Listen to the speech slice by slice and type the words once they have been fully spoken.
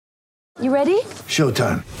You ready?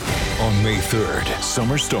 Showtime. On May 3rd,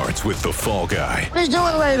 summer starts with The Fall Guy. Let's do it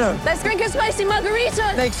later. Let's drink a spicy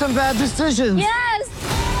margarita. Make some bad decisions. Yes!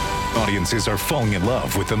 Audiences are falling in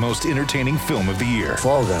love with the most entertaining film of the year.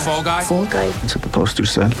 Fall Guy. Fall Guy? Fall Guy. That's what the poster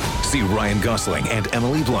said. See Ryan Gosling and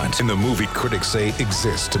Emily Blunt in the movie critics say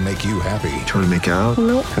exists to make you happy. Trying to make it out?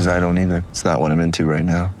 Nope. Because I don't either. It's not what I'm into right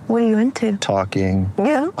now. What are you into? Talking.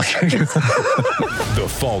 Yeah. The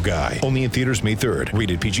Fall Guy. Only in theaters May 3rd.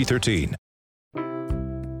 Rated PG-13.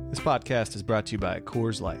 This podcast is brought to you by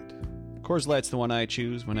Coors Light. Coors Light's the one I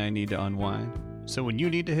choose when I need to unwind. So when you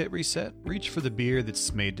need to hit reset, reach for the beer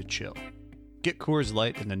that's made to chill. Get Coors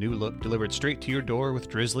Light in the new look delivered straight to your door with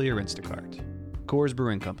Drizzly or Instacart. Coors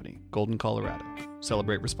Brewing Company, Golden, Colorado.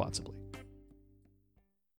 Celebrate responsibly.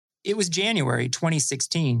 It was January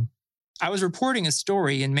 2016. I was reporting a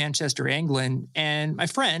story in Manchester, England, and my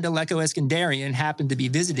friend Aleko Eskandarian happened to be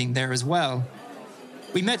visiting there as well.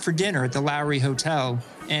 We met for dinner at the Lowry Hotel,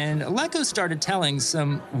 and Aleko started telling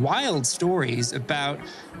some wild stories about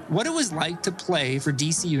what it was like to play for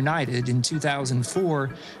DC United in 2004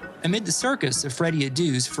 amid the circus of Freddie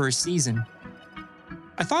Adu's first season.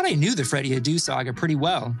 I thought I knew the Freddie Adu saga pretty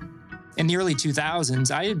well. In the early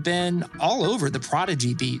 2000s, I had been all over the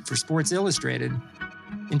Prodigy beat for Sports Illustrated.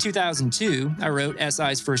 In 2002, I wrote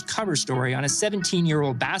SI's first cover story on a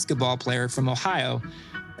 17-year-old basketball player from Ohio,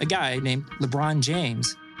 a guy named LeBron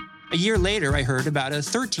James. A year later, I heard about a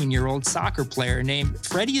 13-year-old soccer player named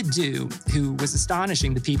Freddie Adu, who was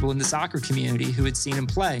astonishing the people in the soccer community who had seen him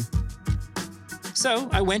play. So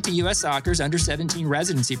I went to U.S. Soccer's Under-17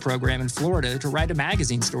 residency program in Florida to write a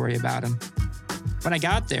magazine story about him. When I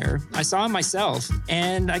got there, I saw him myself,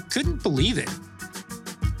 and I couldn't believe it.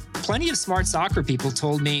 Plenty of smart soccer people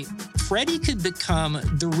told me Freddie could become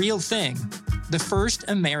the real thing, the first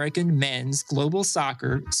American men's global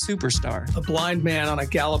soccer superstar. A blind man on a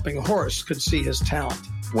galloping horse could see his talent.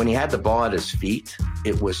 When he had the ball at his feet,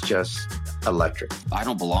 it was just electric. I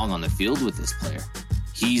don't belong on the field with this player.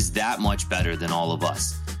 He's that much better than all of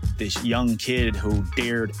us. This young kid who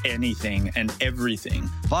dared anything and everything.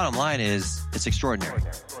 Bottom line is, it's extraordinary.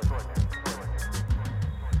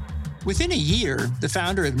 Within a year, the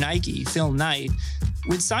founder of Nike, Phil Knight,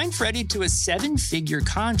 would sign Freddie to a 7-figure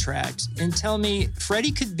contract and tell me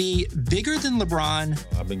Freddie could be bigger than LeBron.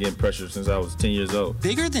 I've been getting pressure since I was 10 years old.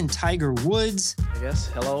 Bigger than Tiger Woods. I guess,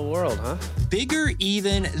 hello world, huh? Bigger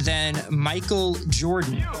even than Michael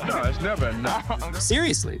Jordan. No, it's never enough.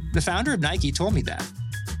 Seriously, the founder of Nike told me that.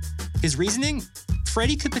 His reasoning?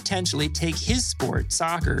 Freddie could potentially take his sport,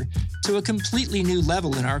 soccer, to a completely new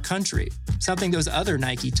level in our country, something those other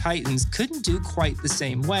Nike titans couldn't do quite the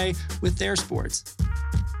same way with their sports.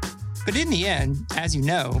 But in the end, as you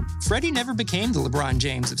know, Freddie never became the LeBron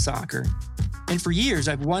James of soccer. And for years,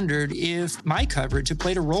 I've wondered if my coverage had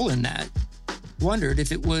played a role in that. Wondered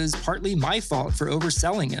if it was partly my fault for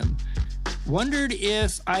overselling him. Wondered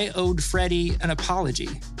if I owed Freddie an apology.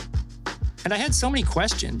 And I had so many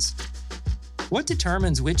questions. What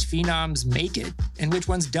determines which phenoms make it and which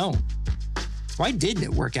ones don't? Why didn't it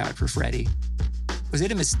work out for Freddie? Was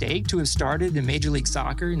it a mistake to have started in Major League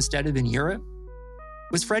Soccer instead of in Europe?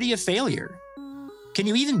 Was Freddie a failure? Can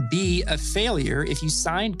you even be a failure if you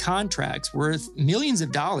signed contracts worth millions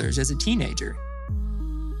of dollars as a teenager?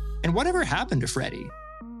 And whatever happened to Freddie?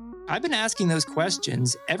 I've been asking those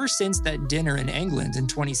questions ever since that dinner in England in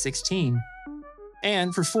 2016.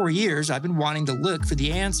 And for 4 years, I've been wanting to look for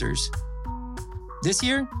the answers. This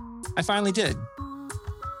year, I finally did.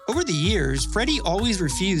 Over the years, Freddie always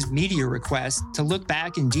refused media requests to look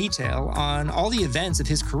back in detail on all the events of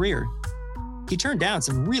his career. He turned down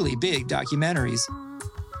some really big documentaries.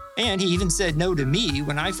 And he even said no to me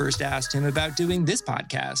when I first asked him about doing this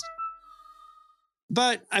podcast.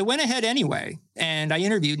 But I went ahead anyway, and I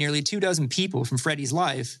interviewed nearly 24 people from Freddie's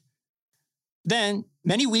life. Then,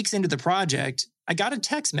 many weeks into the project, I got a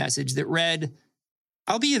text message that read,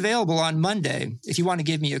 "I'll be available on Monday if you want to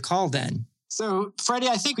give me a call then." So, Freddie,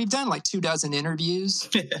 I think we've done like 24 interviews,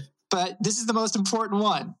 but this is the most important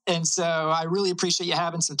one. And so I really appreciate you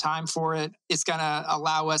having some time for it. It's going to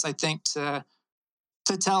allow us, I think, to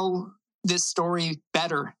tell this story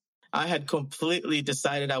better. I had completely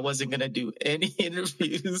decided I wasn't going to do any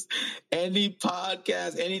interviews, any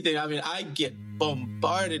podcasts, anything. I mean, I get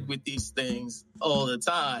bombarded with these things all the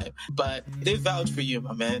time, but they vouch for you,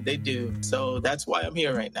 my man. They do. So that's why I'm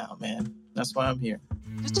here right now, man. That's why I'm here.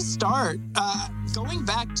 Just to start, going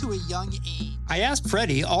back to a young age, I asked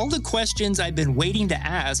Freddie all the questions I've been waiting to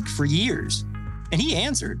ask for years, and he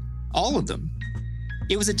answered all of them.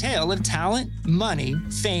 It was a tale of talent, money,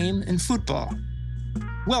 fame, and football.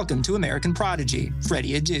 Welcome to American Prodigy,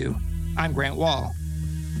 Freddie Adu. I'm Grant Wall.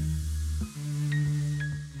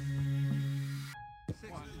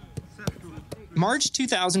 March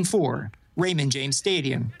 2004, Raymond James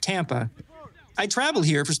Stadium, Tampa. I traveled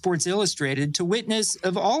here for Sports Illustrated to witness,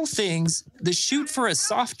 of all things, the shoot for a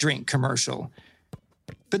soft drink commercial.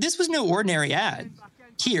 But this was no ordinary ad.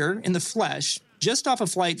 Here, in the flesh, just off a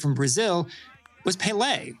flight from Brazil, was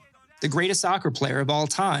Pelé, the greatest soccer player of all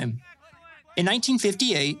time. In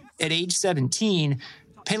 1958, at age 17,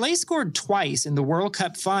 Pelé scored twice in the World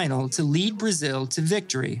Cup final to lead Brazil to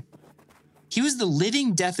victory. He was the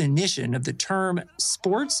living definition of the term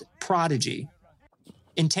sports prodigy.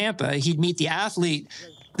 In Tampa, he'd meet the athlete,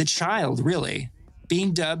 the child, really,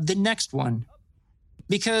 being dubbed the next one.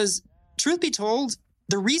 Because, truth be told,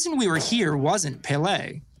 the reason we were here wasn't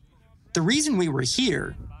Pelé. The reason we were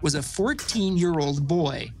here was a 14-year-old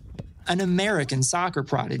boy, an American soccer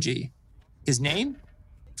prodigy. His name?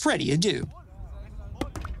 Freddie Adu.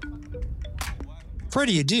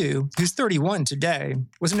 Freddie Adu, who's 31 today,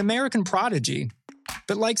 was an American prodigy.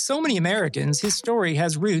 But like so many Americans, his story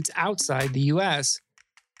has roots outside the U.S.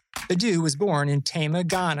 Adu was born in Tema,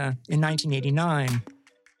 Ghana in 1989.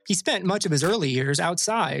 He spent much of his early years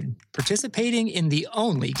outside, participating in the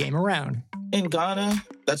only game around. In Ghana,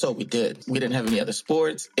 that's all we did. We didn't have any other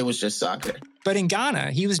sports. It was just soccer. But in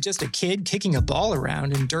Ghana, he was just a kid kicking a ball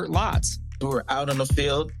around in dirt lots. We were out on the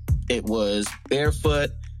field. It was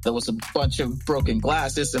barefoot. There was a bunch of broken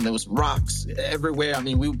glasses and there was rocks everywhere. I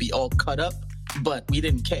mean, we would be all cut up, but we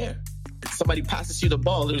didn't care. If somebody passes you the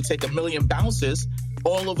ball, it would take 1 million bounces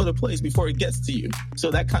all over the place before it gets to you. So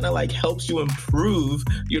that kind of like helps you improve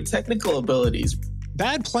your technical abilities.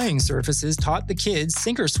 Bad playing surfaces taught the kids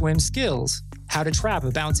sink or swim skills, how to trap a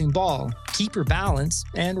bouncing ball, keep your balance,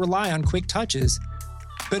 and rely on quick touches.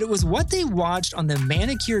 But it was what they watched on the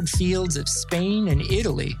manicured fields of Spain and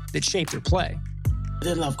Italy that shaped their play.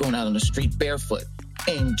 They love going out on the street barefoot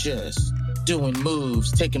and just doing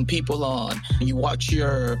moves, taking people on. You watch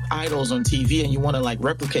your idols on TV and you want to like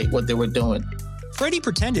replicate what they were doing. Freddie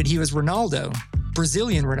pretended he was Ronaldo,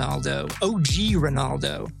 Brazilian Ronaldo, OG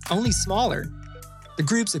Ronaldo, only smaller. The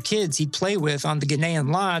groups of kids he'd play with on the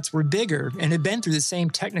Ghanaian lots were bigger and had been through the same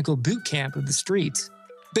technical boot camp of the streets.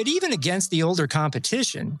 But even against the older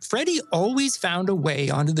competition, Freddie always found a way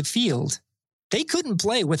onto the field. They couldn't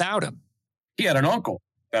play without him. He had an uncle,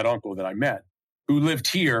 that uncle that I met, who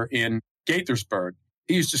lived here in Gaithersburg.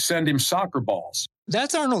 He used to send him soccer balls.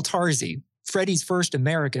 That's Arnold Tarzi, Freddie's first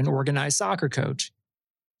American organized soccer coach.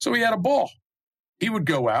 So he had a ball. He would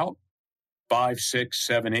go out, 5, 6,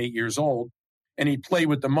 7, 8 years old, and he'd play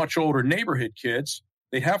with the much older neighborhood kids.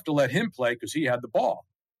 They'd have to let him play because he had the ball.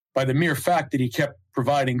 By the mere fact that he kept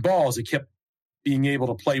providing balls, he kept being able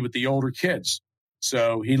to play with the older kids.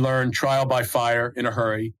 So he learned trial by fire in a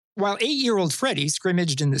hurry. While 8-year-old Freddie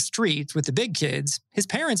scrimmaged in the streets with the big kids, his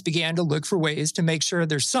parents began to look for ways to make sure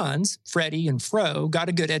their sons, Freddie and Fro, got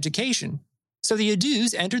a good education. So the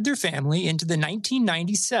Adus entered their family into the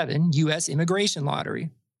 1997 U.S. immigration lottery.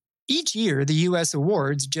 Each year, the U.S.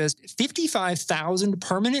 awards just 55,000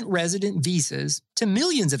 permanent resident visas to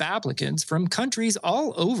millions of applicants from countries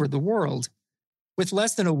all over the world. With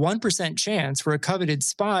less than a 1% chance for a coveted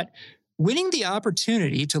spot, winning the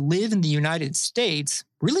opportunity to live in the United States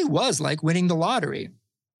really was like winning the lottery.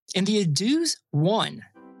 And the Adus won.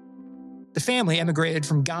 The family emigrated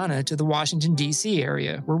from Ghana to the Washington, D.C.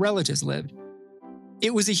 area where relatives lived.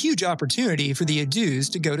 It was a huge opportunity for the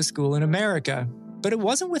Adus to go to school in America, but it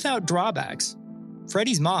wasn't without drawbacks.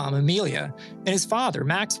 Freddie's mom, Amelia, and his father,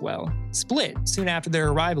 Maxwell, split soon after their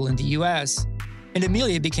arrival in the U.S., and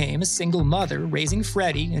Amelia became a single mother raising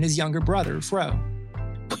Freddie and his younger brother, Fro.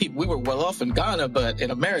 We were well off in Ghana, but in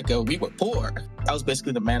America, we were poor. I was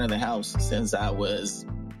basically the man of the house since I was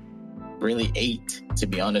really 8, to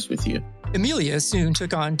be honest with you. Amelia soon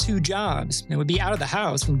took on 2 jobs and would be out of the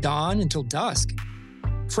house from dawn until dusk.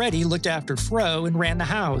 Freddie looked after Fro and ran the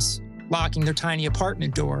house, locking their tiny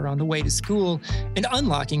apartment door on the way to school and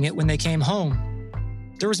unlocking it when they came home.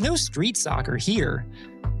 There was no street soccer here,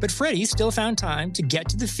 but Freddie still found time to get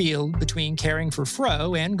to the field between caring for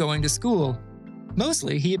Fro and going to school.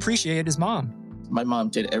 Mostly, he appreciated his mom. My mom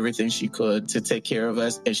did everything she could to take care of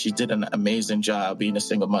us, and she did an amazing job being a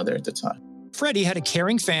single mother at the time. Freddie had a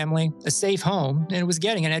caring family, a safe home, and was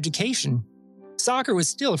getting an education. Soccer was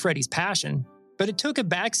still Freddie's passion, but it took a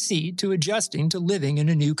back seat to adjusting to living in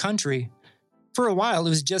a new country. For a while, it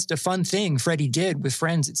was just a fun thing Freddie did with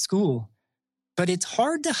friends at school. But it's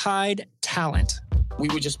hard to hide talent. We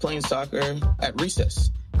were just playing soccer at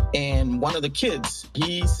recess, and one of the kids,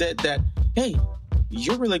 he said that, "Hey,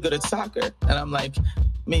 you're really good at soccer." And I'm like,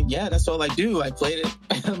 yeah, that's all I do. I played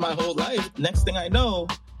it my whole life. Next thing I know,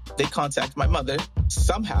 they contacted my mother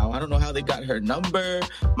somehow. I don't know how they got her number.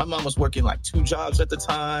 My mom was working like 2 jobs at the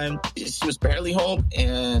time. She was barely home,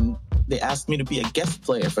 and they asked me to be a guest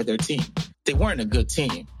player for their team. They weren't a good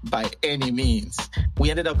team by any means. We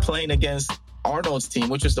ended up playing against Arnold's team,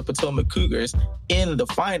 which was the Potomac Cougars, in the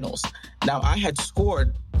finals. Now, I had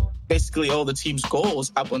scored basically all the team's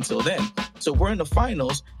goals up until then. So we're in the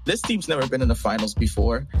finals. This team's never been in the finals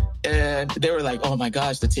before. And they were like, oh my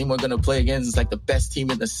gosh, the team we're going to play against is like the best team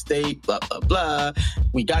in the state, blah, blah, blah.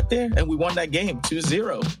 We got there and we won that game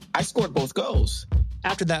 2-0. I scored both goals.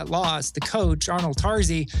 After that loss, the coach, Arnold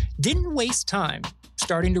Tarzi, didn't waste time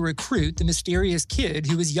starting to recruit the mysterious kid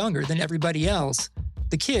who was younger than everybody else,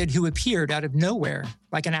 the kid who appeared out of nowhere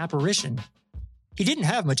like an apparition. He didn't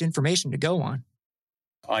have much information to go on.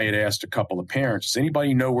 I had asked a couple of parents, does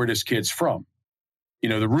anybody know where this kid's from? You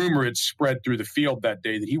know, the rumor had spread through the field that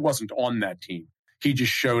day that he wasn't on that team. He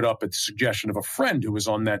just showed up at the suggestion of a friend who was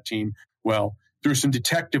on that team. Well, through some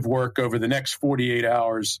detective work over the next 48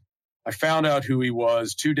 hours, I found out who he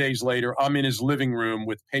was. 2 days later, I'm in his living room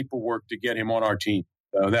with paperwork to get him on our team.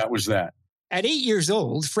 So that was that. At 8 years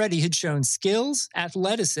old, Freddie had shown skills,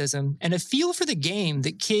 athleticism, and a feel for the game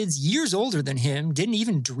that kids years older than him didn't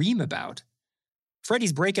even dream about.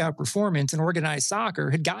 Freddie's breakout performance in organized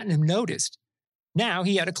soccer had gotten him noticed. Now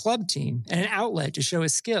he had a club team and an outlet to show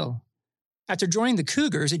his skill. After joining the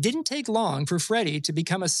Cougars, it didn't take long for Freddie to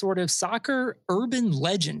become a sort of soccer urban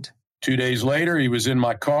legend. 2 days later, he was in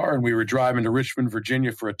my car and we were driving to Richmond,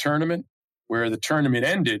 Virginia for a tournament where the tournament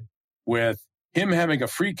ended with him having a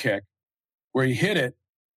free kick where he hit it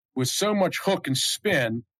with so much hook and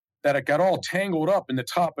spin that it got all tangled up in the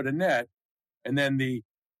top of the net. And then the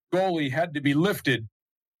goalie had to be lifted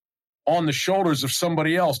on the shoulders of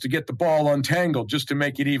somebody else to get the ball untangled, just to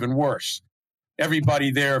make it even worse.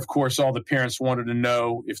 Everybody there, of course, all the parents wanted to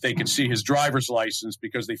know if they could see his driver's license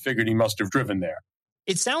because they figured he must have driven there.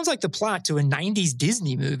 It sounds like the plot to a 90s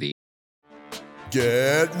Disney movie.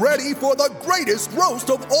 Get ready for the greatest roast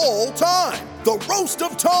of all time, the Roast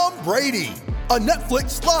of Tom Brady, a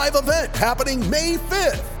Netflix live event happening May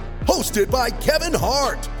 5th. Hosted by Kevin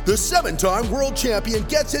Hart, the 7-time world champion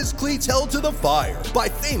gets his cleats held to the fire by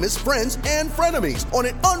famous friends and frenemies on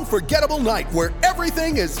an unforgettable night where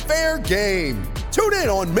everything is fair game. Tune in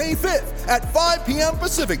on May 5th at 5 p.m.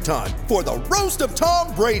 Pacific time for the Roast of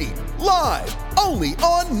Tom Brady, live only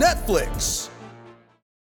on Netflix.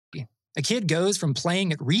 A kid goes from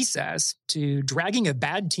playing at recess to dragging a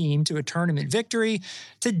bad team to a tournament victory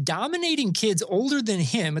to dominating kids older than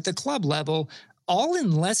him at the club level, all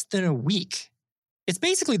in less than a week. It's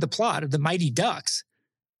basically the plot of The Mighty Ducks.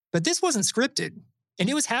 But this wasn't scripted, and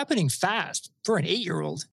it was happening fast for an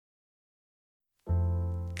 8-year-old.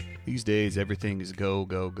 These days, everything is go,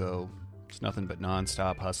 go, go. It's nothing but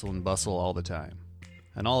nonstop hustle and bustle all the time.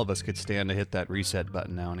 And all of us could stand to hit that reset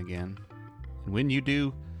button now and again. And when you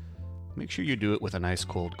do, make sure you do it with an ice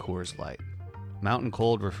cold Coors Light. Mountain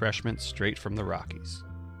cold refreshment straight from the Rockies.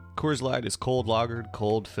 Coors Light is cold lagered,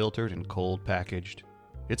 cold filtered, and cold packaged.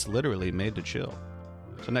 It's literally made to chill.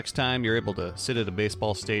 So next time you're able to sit at a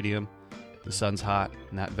baseball stadium, the sun's hot,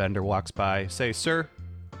 and that vendor walks by, say, "Sir,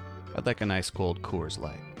 I'd like a nice cold Coors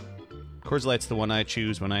Light." Coors Light's the one I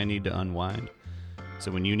choose when I need to unwind.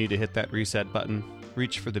 So when you need to hit that reset button,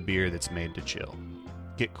 reach for the beer that's made to chill.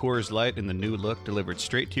 Get Coors Light in the new look delivered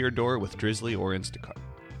straight to your door with Drizzly or Instacart.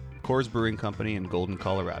 Coors Brewing Company in Golden,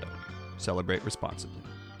 Colorado. Celebrate responsibly.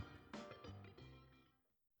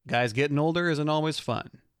 Guys, getting older isn't always fun,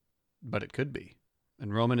 but it could be,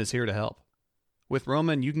 and Roman is here to help. With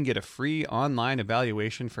Roman, you can get a free online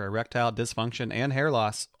evaluation for erectile dysfunction and hair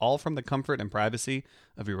loss, all from the comfort and privacy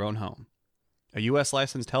of your own home. A U.S.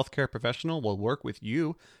 licensed healthcare professional will work with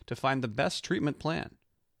you to find the best treatment plan.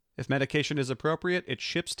 If medication is appropriate, it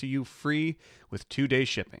ships to you free with 2-day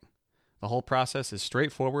shipping. The whole process is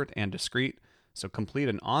straightforward and discreet, so complete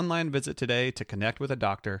an online visit today to connect with a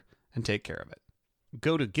doctor and take care of it.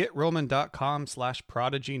 Go to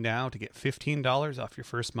GetRoman.com/Prodigy now to get $15 off your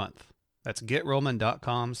first month. That's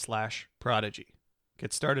GetRoman.com/Prodigy.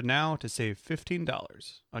 Get started now to save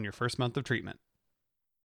 $15 on your first month of treatment.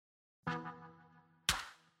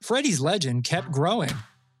 Freddie's legend kept growing.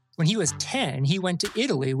 When he was 10, he went to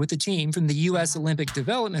Italy with a team from the U.S. Olympic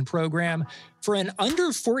Development Program for an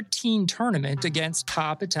under-14 tournament against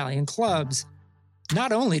top Italian clubs.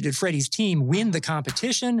 Not only did Freddie's team win the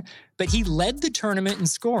competition, but he led the tournament in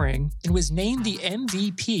scoring and was named the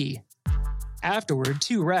MVP. Afterward,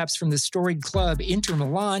 2 reps from the storied club Inter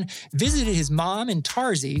Milan visited his mom in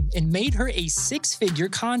Tarzi and made her a 6-figure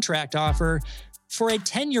contract offer for a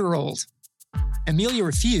 10-year-old. Amelia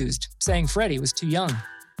refused, saying Freddie was too young.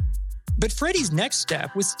 But Freddie's next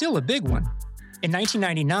step was still a big one. In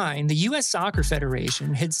 1999, the U.S. Soccer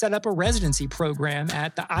Federation had set up a residency program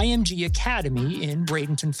at the IMG Academy in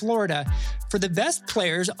Bradenton, Florida, for the best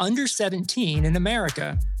players under 17 in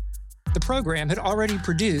America. The program had already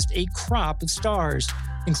produced a crop of stars,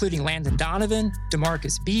 including Landon Donovan,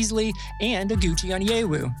 DeMarcus Beasley, and Oguchi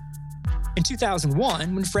Onyewu. In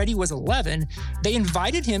 2001, when Freddie was 11, they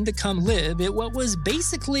invited him to come live at what was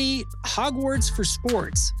basically Hogwarts for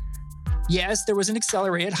sports. Yes, there was an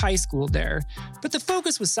accelerated high school there, but the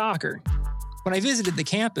focus was soccer. When I visited the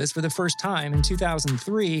campus for the first time in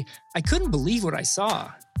 2003, I couldn't believe what I saw.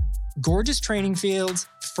 Gorgeous training fields,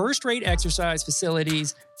 first-rate exercise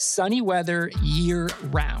facilities, sunny weather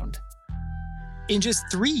year-round. In just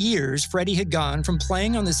 3 years, Freddie had gone from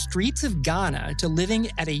playing on the streets of Ghana to living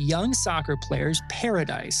at a young soccer player's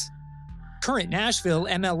paradise. Current Nashville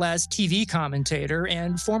MLS TV commentator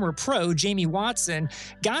and former pro Jamie Watson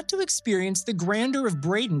got to experience the grandeur of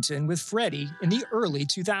Bradenton with Freddie in the early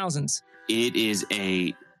 2000s. It is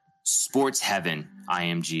a sports heaven,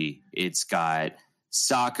 IMG. It's got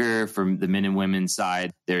soccer from the men and women's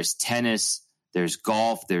side. There's tennis, there's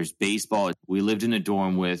golf, there's baseball. We lived in a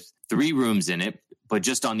dorm with 3 rooms in it, but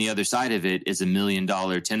just on the other side of it is $1 million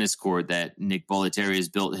tennis court that Nick Bollettieri has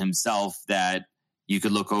built himself that you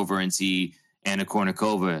could look over and see Anna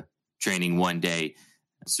Kournikova training one day.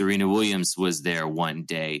 Serena Williams was there one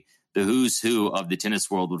day. The who's who of the tennis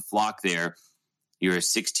world would flock there. You're a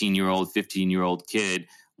 16-year-old, 15-year-old kid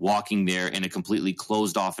walking there in a completely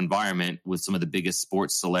closed-off environment with some of the biggest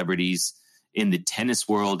sports celebrities in the tennis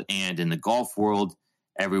world and in the golf world,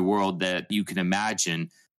 every world that you can imagine.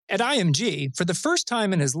 At IMG, for the first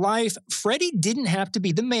time in his life, Freddie didn't have to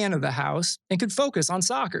be the man of the house and could focus on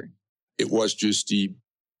soccer. It was just the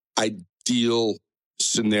ideal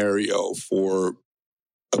scenario for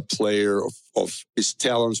a player of his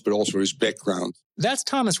talents, but also his background. That's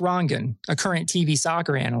Thomas Rongen, a current TV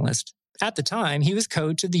soccer analyst. At the time, he was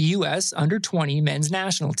coach of the U.S. under-20 men's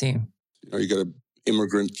national team. You got an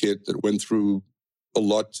immigrant kid that went through a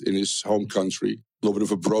lot in his home country, a little bit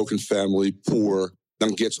of a broken family, poor,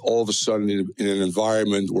 then gets all of a sudden in an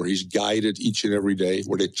environment where he's guided each and every day,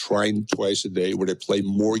 where they train twice a day, where they play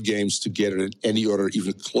more games together than any other,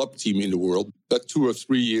 even club team in the world. That 2 or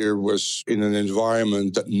 3 year was in an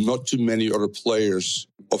environment that not too many other players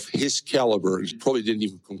of his caliber probably didn't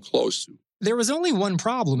even come close to. There was only one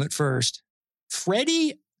problem at first.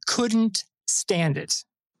 Freddie couldn't stand it.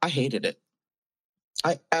 I hated it.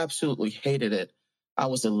 I absolutely hated it. I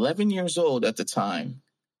was 11 years old at the time.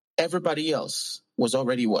 Everybody else was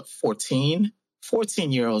already, 14?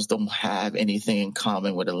 14-year-olds don't have anything in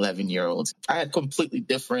common with 11-year-olds. I had completely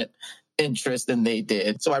different interests than they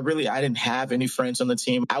did. So I didn't have any friends on the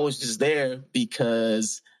team. I was just there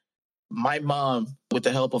because my mom, with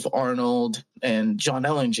the help of Arnold and John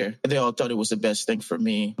Ellinger, they all thought it was the best thing for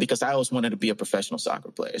me because I always wanted to be a professional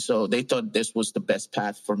soccer player. So they thought this was the best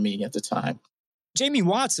path for me at the time. Jamie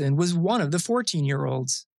Watson was one of the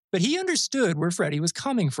 14-year-olds, but he understood where Freddie was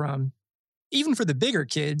coming from. Even for the bigger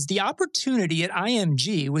kids, the opportunity at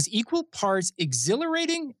IMG was equal parts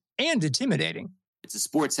exhilarating and intimidating. It's a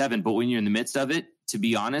sports heaven, but when you're in the midst of it, to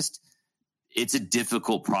be honest, it's a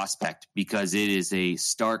difficult prospect because it is a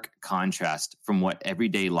stark contrast from what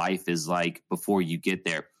everyday life is like before you get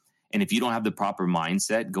there. And if you don't have the proper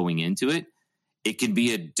mindset going into it, it can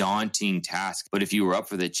be a daunting task. But if you were up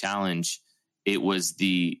for the challenge, it was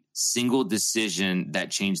the single decision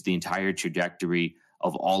that changed the entire trajectory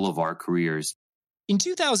of all of our careers. In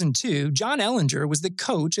 2002, John Ellinger was the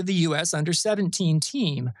coach of the U.S. under-17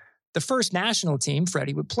 team, the first national team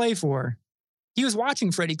Freddie would play for. He was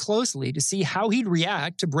watching Freddie closely to see how he'd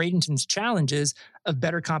react to Bradenton's challenges of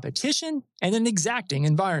better competition and an exacting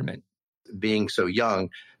environment. Being so young,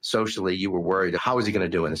 socially, you were worried, how is he going to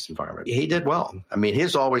do in this environment? He did well. I mean,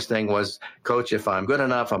 his always thing was, Coach, if I'm good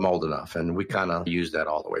enough, I'm old enough. And we kind of used that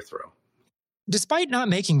all the way through. Despite not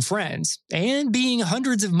making friends and being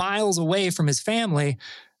hundreds of miles away from his family,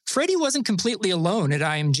 Freddie wasn't completely alone at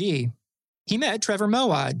IMG. He met Trevor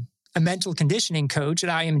Moawad, a mental conditioning coach at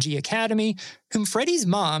IMG Academy, whom Freddie's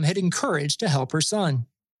mom had encouraged to help her son.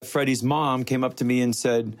 Freddie's mom came up to me and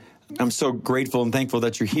said, I'm so grateful and thankful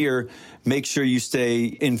that you're here. Make sure you stay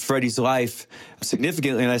in Freddie's life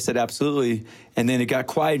significantly. And I said, absolutely. And then it got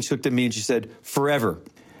quiet and she looked at me and she said, forever.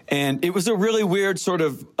 And it was a really weird sort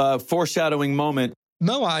of foreshadowing moment.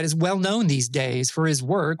 Moawad is well known these days for his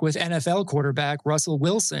work with NFL quarterback Russell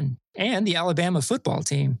Wilson and the Alabama football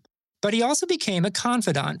team. But he also became a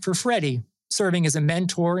confidant for Freddie, serving as a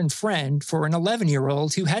mentor and friend for an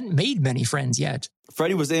 11-year-old who hadn't made many friends yet.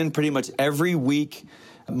 Freddie was in pretty much every week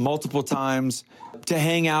multiple times to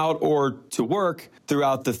hang out or to work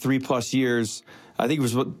throughout the 3+ years. I think it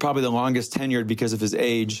was probably the longest tenured because of his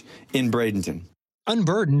age in Bradenton.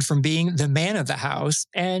 Unburdened from being the man of the house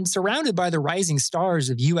and surrounded by the rising stars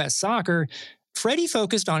of U.S. soccer, Freddie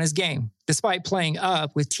focused on his game. Despite playing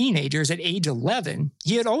up with teenagers at age 11,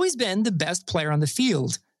 he had always been the best player on the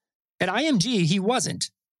field. At IMG, he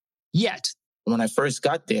wasn't. Yet. When I first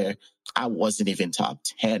got there, I wasn't even top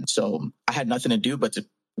 10. So I had nothing to do but to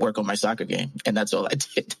work on my soccer game. And that's all I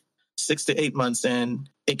did. 6 to 8 months in,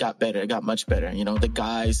 it got better. It got much better. You know, the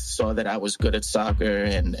guys saw that I was good at soccer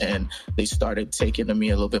and they started taking to me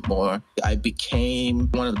a little bit more. I became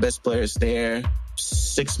one of the best players there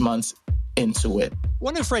 6 months into it.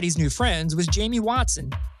 One of Freddie's new friends was Jamie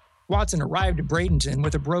Watson. Watson arrived at Bradenton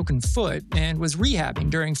with a broken foot and was rehabbing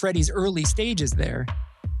during Freddie's early stages there.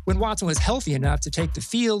 When Watson was healthy enough to take the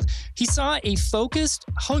field, he saw a focused,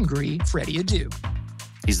 hungry Freddie Adu.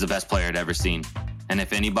 He's the best player I'd ever seen. And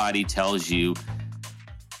if anybody tells you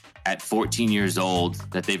at 14 years old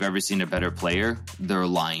that they've ever seen a better player, they're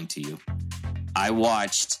lying to you. I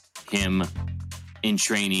watched him in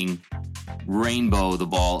training rainbow the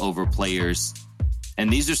ball over players. And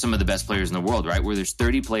these are some of the best players in the world, right? Where there's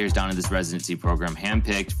 30 players down in this residency program,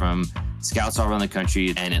 handpicked from scouts all around the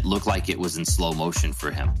country, and it looked like it was in slow motion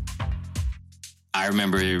for him. I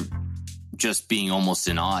remember just being almost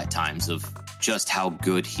in awe at times of just how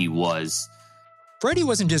good he was. Freddie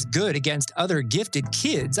wasn't just good against other gifted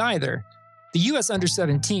kids either. The U.S.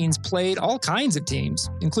 Under-17s played all kinds of teams,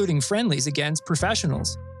 including friendlies against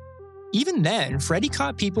professionals. Even then, Freddie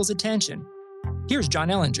caught people's attention. Here's John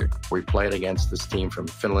Ellinger. We played against this team from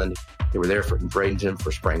Finland. They were there in Bradenton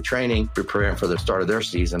for spring training, preparing for the start of their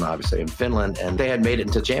season, obviously in Finland, and they had made it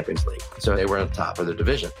into Champions League. So they were at the top of their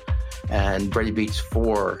division. And Freddie beats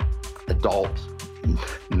 4 adult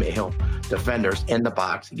male defenders in the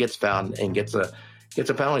box. He gets fouled and gets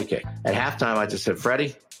a penalty kick. At halftime, I just said,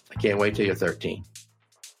 Freddie, I can't wait till you're 13.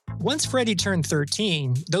 Once Freddie turned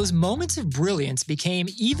 13, those moments of brilliance became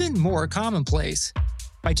even more commonplace.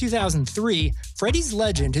 By 2003, Freddie's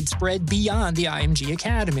legend had spread beyond the IMG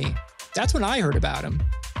Academy. That's when I heard about him.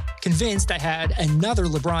 Convinced I had another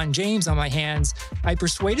LeBron James on my hands, I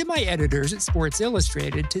persuaded my editors at Sports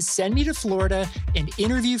Illustrated to send me to Florida and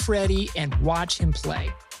interview Freddie and watch him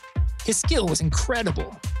play. His skill was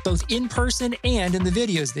incredible, both in person and in the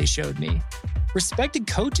videos they showed me. Respected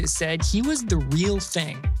coaches said he was the real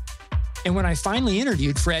thing. And when I finally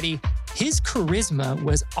interviewed Freddie, his charisma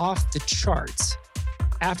was off the charts.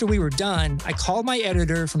 After we were done, I called my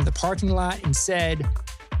editor from the parking lot and said,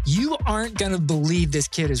 "You aren't going to believe this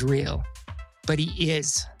kid is real." But he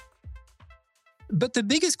is. But the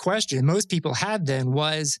biggest question most people had then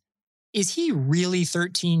was, is he really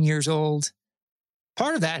 13 years old?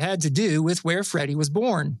 Part of that had to do with where Freddie was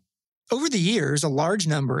born. Over the years, a large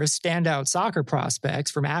number of standout soccer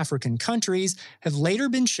prospects from African countries have later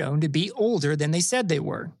been shown to be older than they said they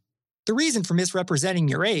were. The reason for misrepresenting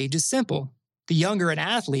your age is simple. The younger an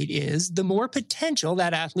athlete is, the more potential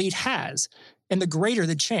that athlete has, and the greater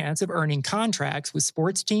the chance of earning contracts with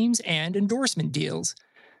sports teams and endorsement deals.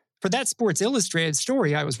 For that Sports Illustrated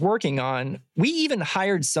story I was working on, we even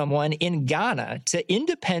hired someone in Ghana to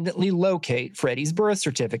independently locate Freddie's birth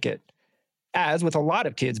certificate. As with a lot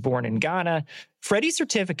of kids born in Ghana, Freddie's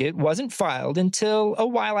certificate wasn't filed until a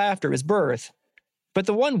while after his birth. But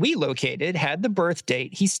the one we located had the birth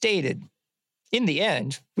date he stated. In the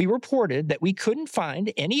end, we reported that we couldn't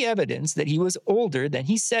find any evidence that he was older than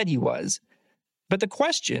he said he was. But the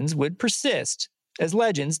questions would persist, as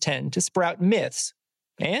legends tend to sprout myths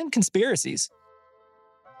and conspiracies.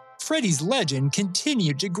 Freddie's legend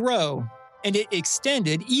continued to grow, and it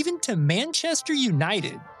extended even to Manchester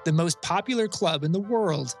United, the most popular club in the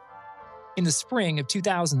world. In the spring of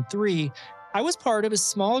 2003, I was part of a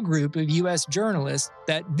small group of U.S. journalists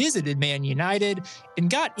that visited Man United and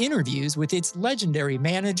got interviews with its legendary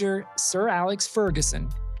manager, Sir Alex Ferguson.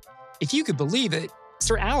 If you could believe it,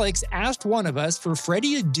 Sir Alex asked one of us for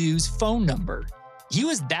Freddie Adu's phone number. He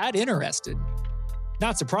was that interested.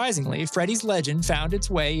 Not surprisingly, Freddie's legend found its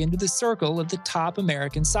way into the circle of the top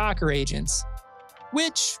American soccer agents,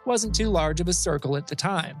 which wasn't too large of a circle at the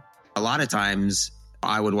time. A lot of times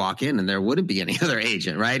I would walk in and there wouldn't be any other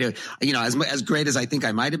agent, right? You know, as great as I think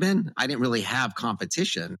I might have been, I didn't really have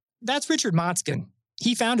competition. That's Richard Motzkin.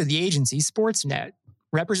 He founded the agency Sportsnet,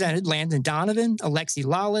 represented Landon Donovan, Alexi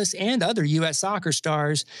Lalas, and other U.S. soccer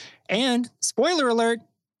stars, and, spoiler alert,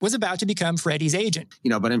 was about to become Freddie's agent. You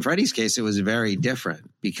know, but in Freddie's case, it was very different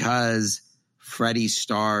because Freddie's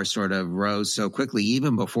star sort of rose so quickly,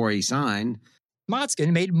 even before he signed.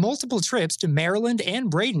 Motzkin made multiple trips to Maryland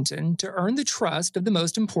and Bradenton to earn the trust of the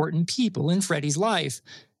most important people in Freddie's life,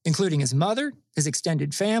 including his mother, his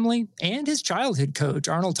extended family, and his childhood coach,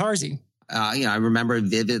 Arnold Tarzi. I remember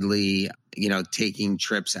vividly, taking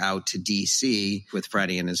trips out to D.C. with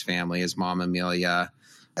Freddie and his family, his mom, Amelia,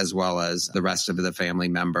 as well as the rest of the family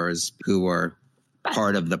members who were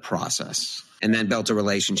part of the process, and then built a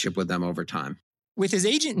relationship with them over time. With his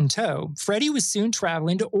agent in tow, Freddie was soon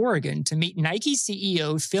traveling to Oregon to meet Nike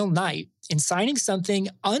CEO Phil Knight in signing something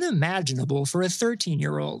unimaginable for a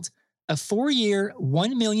 13-year-old, a 4-year,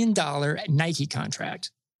 $1 million Nike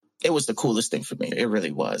contract. It was the coolest thing for me. It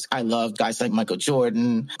really was. I loved guys like Michael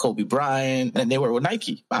Jordan, Kobe Bryant, and they were with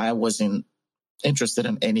Nike. I wasn't interested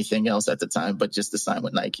in anything else at the time, but just to sign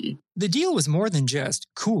with Nike. The deal was more than just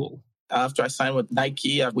cool. After I signed with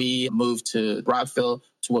Nike, we moved to Rockville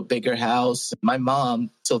to a bigger house. My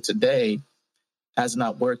mom, till today, has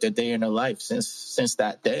not worked a day in her life since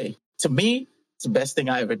that day. To me, it's the best thing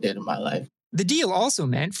I ever did in my life. The deal also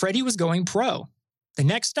meant Freddie was going pro. The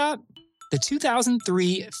next stop, the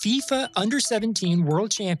 2003 FIFA Under-17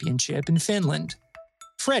 World Championship in Finland.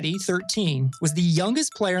 Freddie, 13, was the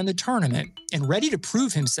youngest player in the tournament and ready to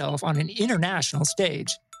prove himself on an international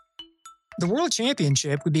stage. The World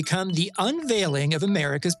Championship would become the unveiling of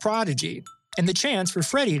America's prodigy and the chance for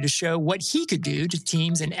Freddie to show what he could do to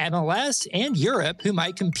teams in MLS and Europe who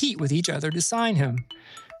might compete with each other to sign him.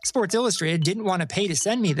 Sports Illustrated didn't want to pay to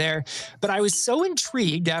send me there, but I was so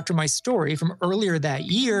intrigued after my story from earlier that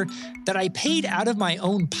year that I paid out of my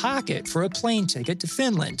own pocket for a plane ticket to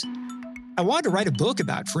Finland. I wanted to write a book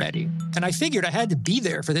about Freddie, and I figured I had to be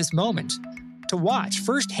there for this moment, to watch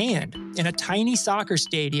firsthand in a tiny soccer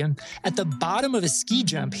stadium at the bottom of a ski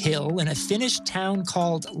jump hill in a Finnish town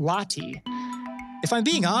called Lahti. If I'm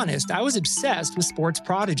being honest, I was obsessed with sports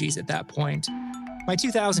prodigies at that point. My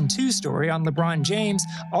 2002 story on LeBron James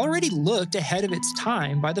already looked ahead of its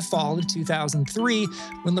time by the fall of 2003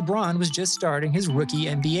 when LeBron was just starting his rookie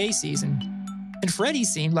NBA season. And Freddie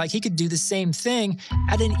seemed like he could do the same thing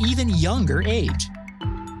at an even younger age.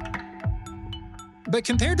 But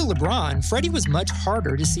compared to LeBron, Freddie was much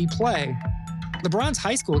harder to see play. LeBron's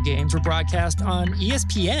high school games were broadcast on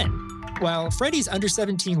ESPN, while Freddie's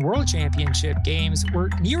Under-17 World Championship games were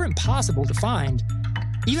near impossible to find.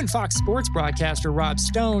 Even Fox Sports broadcaster Rob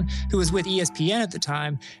Stone, who was with ESPN at the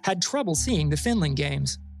time, had trouble seeing the Finland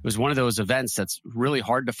games. It was one of those events that's really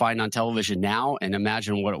hard to find on television now, and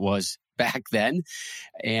imagine what it was back then.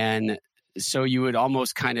 And so you would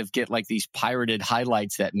almost kind of get like these pirated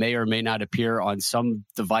highlights that may or may not appear on some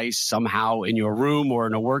device somehow in your room or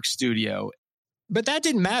in a work studio. But that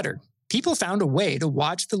didn't matter. People found a way to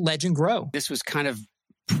watch the legend grow. This was kind of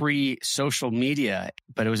pre-social media,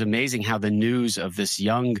 but it was amazing how the news of this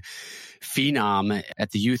young phenom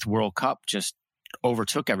at the Youth World Cup just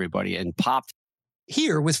overtook everybody and popped.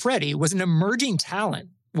 Here with Freddie was an emerging talent,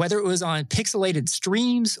 whether it was on pixelated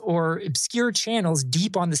streams or obscure channels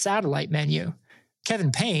deep on the satellite menu.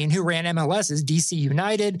 Kevin Payne, who ran MLS's DC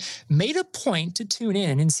United, made a point to tune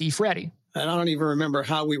in and see Freddie. And I don't even remember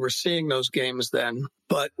how we were seeing those games then,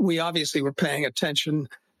 but we obviously were paying attention.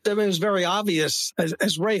 It was very obvious,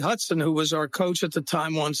 as Ray Hudson, who was our coach at the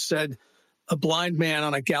time, once said, a blind man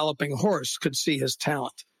on a galloping horse could see his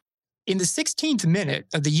talent. In the 16th minute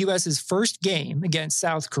of the U.S.'s first game against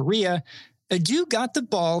South Korea, Adu got the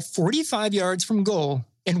ball 45 yards from goal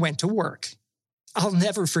and went to work. I'll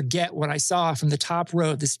never forget what I saw from the top row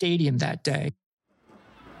of the stadium that day.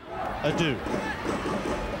 Adu.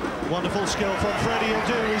 Wonderful skill from Freddie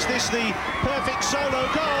Adu. Is this the perfect solo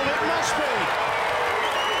goal? It must be.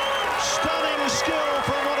 Stunning skill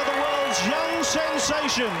from one of the world's young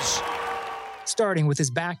sensations. Starting with his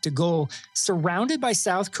back to goal, surrounded by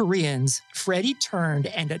South Koreans, Freddie turned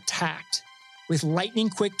and attacked. With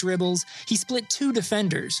lightning-quick dribbles, he split 2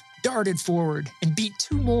 defenders, darted forward, and beat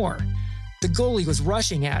 2 more. The goalie was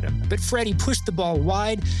rushing at him, but Freddie pushed the ball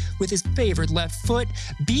wide with his favored left foot,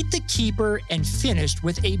 beat the keeper, and finished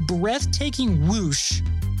with a breathtaking whoosh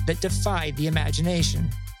that defied the imagination.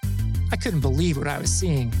 I couldn't believe what I was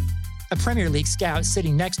seeing. A Premier League scout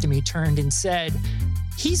sitting next to me turned and said,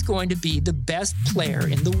 "He's going to be the best player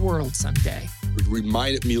in the world someday." It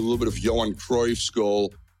reminded me a little bit of Johan Cruyff's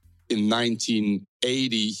goal in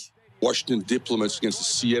 1980, Washington Diplomats against the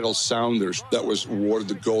Seattle Sounders. That was awarded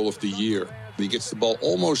the goal of the year. He gets the ball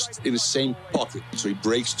almost in the same pocket, so he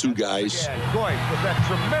breaks 2 guys. Yeah, Cruyff with that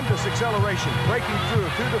tremendous acceleration, breaking through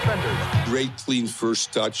 2 defenders. Great clean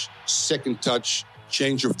first touch, second touch,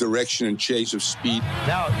 change of direction and change of speed.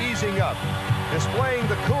 Now easing up, displaying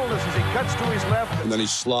the coolness as he cuts to his left. And then he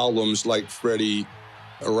slaloms like Freddie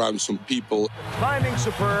around some people. Timing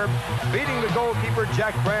superb, beating the goalkeeper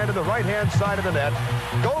Jack Brand to the right-hand side of the net.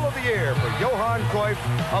 Goal of the year for Johan Cruyff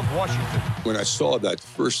of Washington. When I saw that,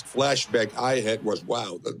 first flashback I had was,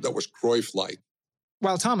 wow, that was Cruyff-like.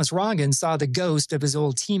 While Thomas Rongen saw the ghost of his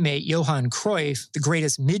old teammate Johan Cruyff, the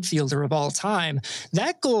greatest midfielder of all time,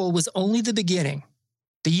 that goal was only the beginning.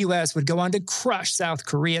 The U.S. would go on to crush South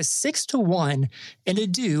Korea 6-1, and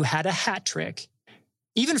Adu had a hat trick.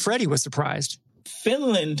 Even Freddie was surprised.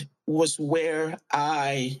 Finland was where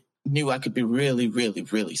I knew I could be really, really,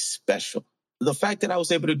 really special. The fact that I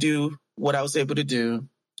was able to do what I was able to do,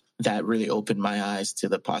 that really opened my eyes to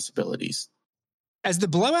the possibilities. As the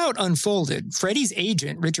blowout unfolded, Freddie's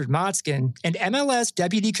agent, Richard Motzkin, and MLS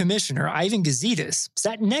Deputy Commissioner Ivan Gazidis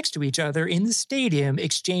sat next to each other in the stadium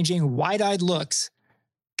exchanging wide-eyed looks.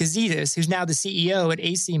 Gazidis, who's now the CEO at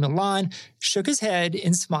AC Milan, shook his head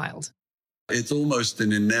and smiled. It's almost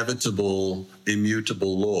an inevitable,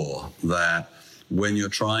 immutable law that when you're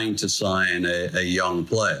trying to sign a young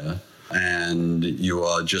player and you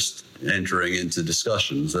are just entering into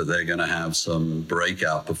discussions that they're going to have some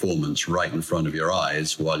breakout performance right in front of your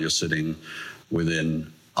eyes while you're sitting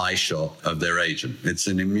within eyeshot of their agent. It's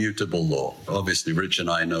an immutable law. Obviously, Rich and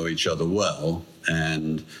I know each other well,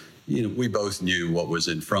 and we both knew what was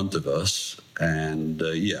in front of us. And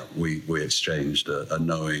we exchanged a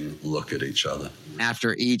knowing look at each other.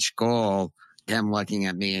 After each goal, him looking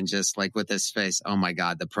at me and just like with his face, oh my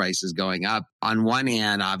God, the price is going up. On one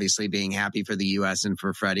hand, obviously being happy for the U.S. and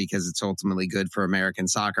for Freddie because it's ultimately good for American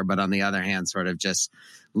soccer. But on the other hand, sort of just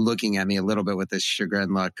looking at me a little bit with this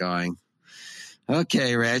chagrin look going,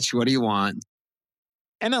 okay, Rich, what do you want?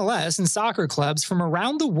 MLS and soccer clubs from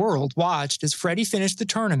around the world watched as Freddie finished the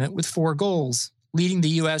tournament with 4 goals, leading the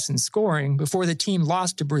U.S. in scoring before the team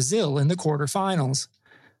lost to Brazil in the quarterfinals.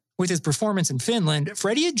 With his performance in Finland,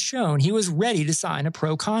 Freddie had shown he was ready to sign a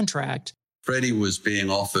pro contract. Freddie was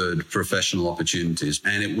being offered professional opportunities,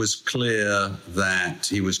 and it was clear that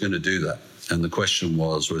he was going to do that. And the question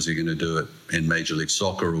was he going to do it in Major League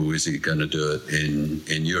Soccer or was he going to do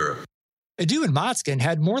it in Europe? Adu and Motzkin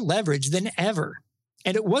had more leverage than ever.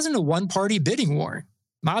 And it wasn't a one-party bidding war.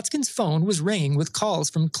 Motzkin's phone was ringing with calls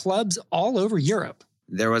from clubs all over Europe.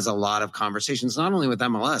 There was a lot of conversations, not only with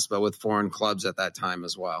MLS, but with foreign clubs at that time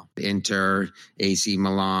as well. Inter, AC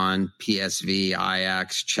Milan, PSV,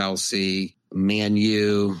 Ajax, Chelsea, Man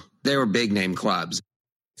U. They were big-name clubs.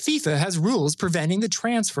 FIFA has rules preventing the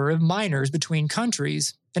transfer of minors between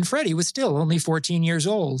countries, and Freddie was still only 14 years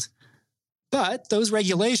old. But those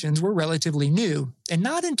regulations were relatively new and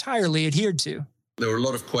not entirely adhered to. There were a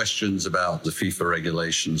lot of questions about the FIFA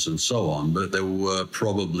regulations and so on, but there were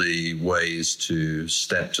probably ways to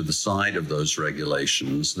step to the side of those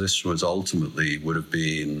regulations. This would have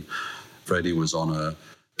been, Freddie was on a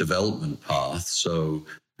development path, so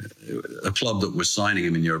a club that was signing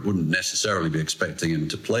him in Europe wouldn't necessarily be expecting him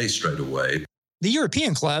to play straight away. The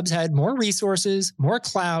European clubs had more resources, more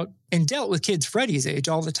clout, and dealt with kids Freddie's age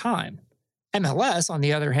all the time. MLS, on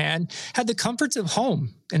the other hand, had the comforts of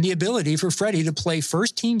home and the ability for Freddie to play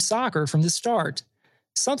first-team soccer from the start,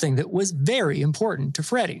 something that was very important to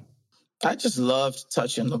Freddie. I just loved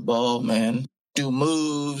touching the ball, man. Do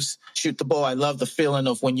moves, shoot the ball. I love the feeling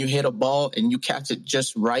of when you hit a ball and you catch it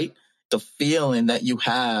just right, the feeling that you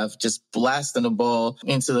have just blasting the ball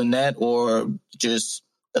into the net or just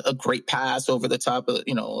a great pass over the top of,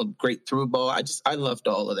 a great through ball. I loved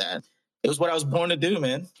all of that. It was what I was born to do,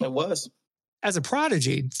 man. It was. As a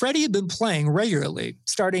prodigy, Freddie had been playing regularly,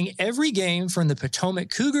 starting every game from the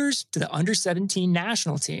Potomac Cougars to the under-17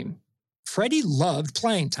 national team. Freddie loved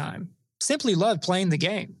playing time, simply loved playing the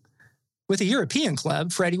game. With a European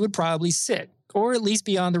club, Freddie would probably sit, or at least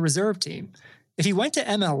be on the reserve team. If he went to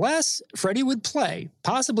MLS, Freddie would play,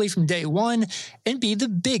 possibly from day one, and be the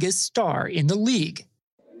biggest star in the league.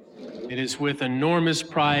 It is with enormous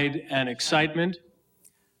pride and excitement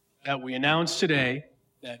that we announce today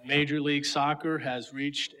that Major League Soccer has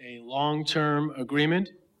reached a long-term agreement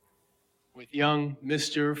with young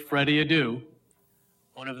Mr. Freddie Adu,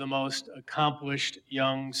 one of the most accomplished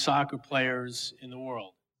young soccer players in the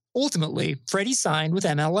world. Ultimately, Freddie signed with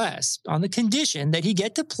MLS on the condition that he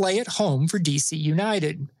get to play at home for DC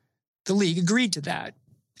United. The league agreed to that.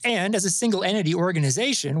 And as a single-entity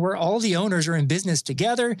organization where all the owners are in business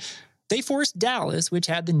together, they forced Dallas, which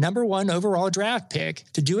had the number 1 overall draft pick,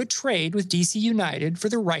 to do a trade with DC United for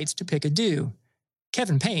the rights to pick Adu.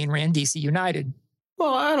 Kevin Payne ran DC United.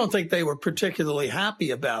 Well, I don't think they were particularly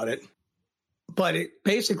happy about it, but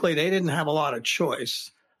basically they didn't have a lot of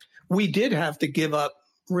choice. We did have to give up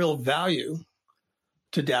real value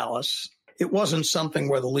to Dallas. It wasn't something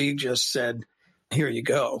where the league just said, here you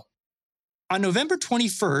go. On November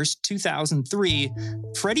 21st, 2003,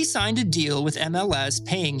 Freddie signed a deal with MLS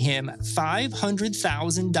paying him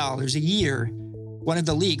 $500,000 a year, one of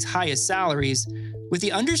the league's highest salaries, with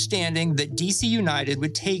the understanding that DC United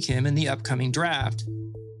would take him in the upcoming draft.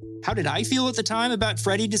 How did I feel at the time about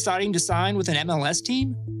Freddie deciding to sign with an MLS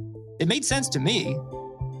team? It made sense to me.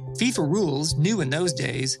 FIFA rules, new in those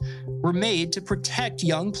days, were made to protect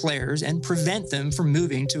young players and prevent them from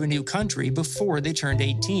moving to a new country before they turned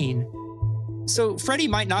 18. So Freddie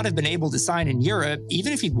might not have been able to sign in Europe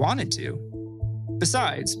even if he'd wanted to.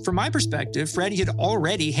 Besides, from my perspective, Freddie had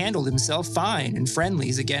already handled himself fine in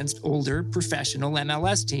friendlies against older, professional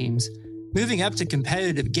MLS teams. Moving up to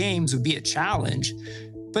competitive games would be a challenge,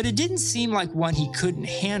 but it didn't seem like one he couldn't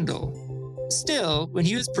handle. Still, when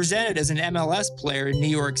he was presented as an MLS player in New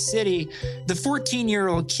York City, the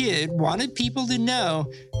 14-year-old kid wanted people to know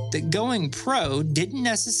that going pro didn't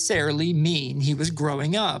necessarily mean he was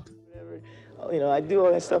growing up. You know, I do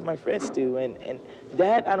all that stuff my friends do, and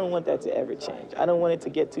that, I don't want that to ever change. I don't want it to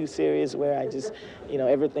get too serious where I just, you know,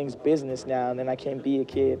 everything's business now and then I can't be a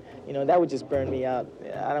kid. You know, that would just burn me out.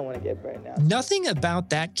 I don't want to get burned out. Nothing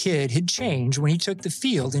about that kid had changed when he took the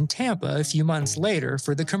field in Tampa a few months later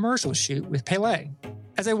for the commercial shoot with Pelé.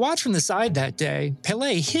 As I watched from the side that day,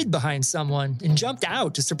 Pelé hid behind someone and jumped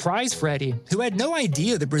out to surprise Freddie, who had no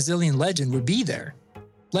idea the Brazilian legend would be there.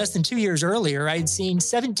 Less than 2 years earlier, I had seen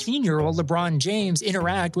 17-year-old LeBron James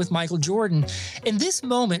interact with Michael Jordan, and this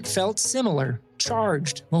moment felt similar,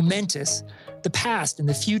 charged, momentous, the past and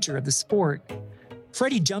the future of the sport.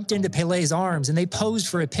 Freddie jumped into Pelé's arms and they posed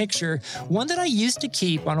for a picture, one that I used to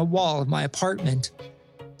keep on a wall of my apartment.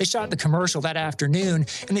 They shot the commercial that afternoon,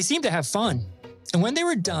 and they seemed to have fun. And when they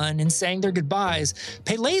were done and saying their goodbyes,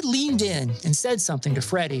 Pelé leaned in and said something to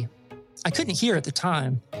Freddie. I couldn't hear at the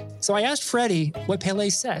time, so I asked Freddie what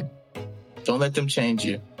Pelé said. Don't let them change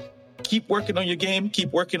you. Keep working on your game.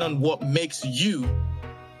 Keep working on what makes you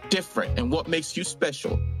different and what makes you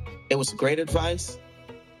special. It was great advice,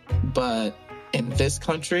 but in this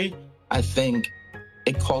country, I think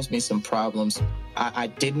it caused me some problems. I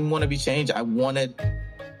didn't want to be changed. I wanted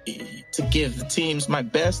to give the teams my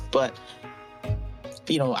best, but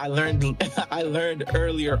you know, I learned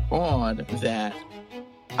earlier on that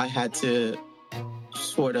I had to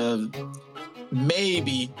sort of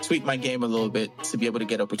maybe tweak my game a little bit to be able to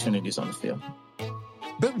get opportunities on the field.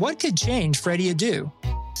 But what could change Freddie Adu?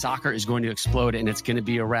 Soccer is going to explode, and it's going to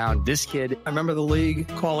be around this kid. I remember the league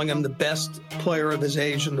calling him the best player of his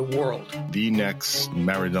age in the world. The next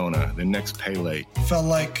Maradona, the next Pelé. Felt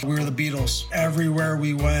like we were the Beatles. Everywhere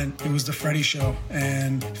we went, it was the Freddie Show,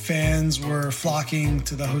 and fans were flocking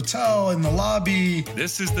to the hotel in the lobby.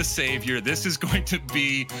 This is the savior. This is going to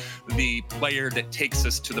be the player that takes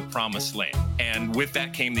us to the promised land. And with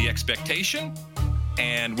that came the expectation,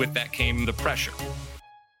 and with that came the pressure.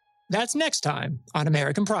 That's next time on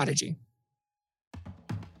American Prodigy.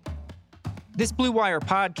 This Blue Wire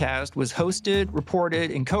podcast was hosted, reported,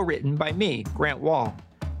 and co-written by me, Grant Wall.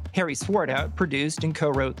 Harry Swartout produced and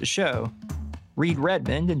co-wrote the show. Reed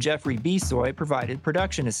Redmond and Jeffrey Besoy provided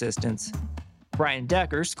production assistance. Brian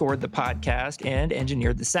Decker scored the podcast and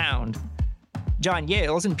engineered the sound. John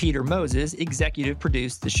Yales and Peter Moses executive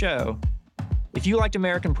produced the show. If you liked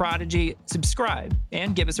American Prodigy, subscribe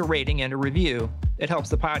and give us a rating and a review. It helps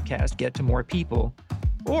the podcast get to more people.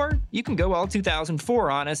 Or you can go all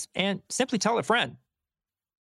 2004 on us and simply tell a friend.